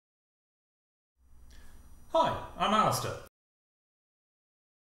Hi, I'm Alastair.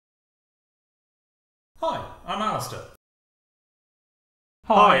 Hi, I'm Alastair.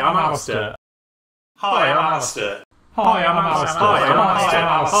 Hi, I'm Alastair. Hi, I'm Alastair. Hi, I'm Alastair.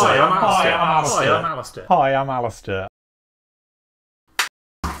 Hi, I'm Alastair. Hi, I'm Alastair. Hi, I'm Alastair.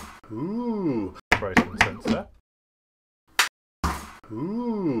 Ooh. Operating sensor.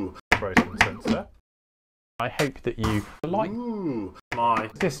 Ooh. Operating sensor. I hope that you like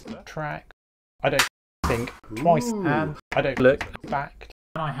this track. I don't think twice and I don't look back.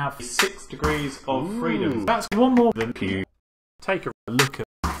 I have 6 degrees of freedom. That's one more than you. Take a look at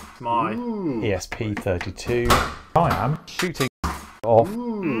my ESP32. I am shooting off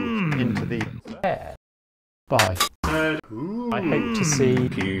into the air. Bye. I hope to see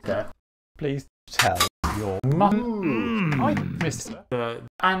you there. Please tell your mum I miss the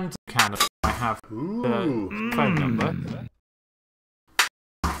and can I have the phone number.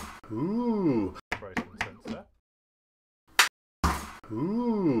 Operating sensor.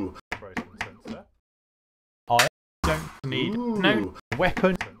 Operating sensor. I don't need no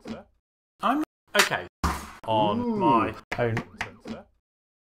weapon sensor. I'm okay on my own sensor.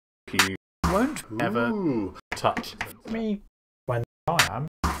 You won't ever touch me when I am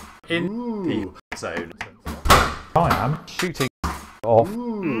in the zone. I am shooting off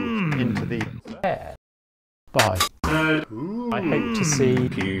into the air. Bye. I hope to see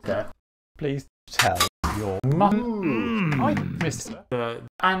you there. Please tell your mum I miss the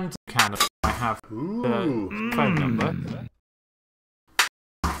and can I have the phone number.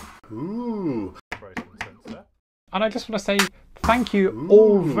 And I just want to say thank you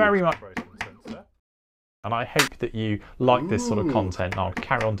all very much. And I hope that you like this sort of content and I'll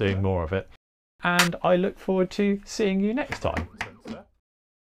carry on doing more of it. And I look forward to seeing you next time.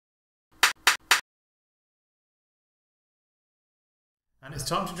 And it's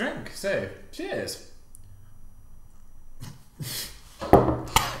time to drink, so cheers.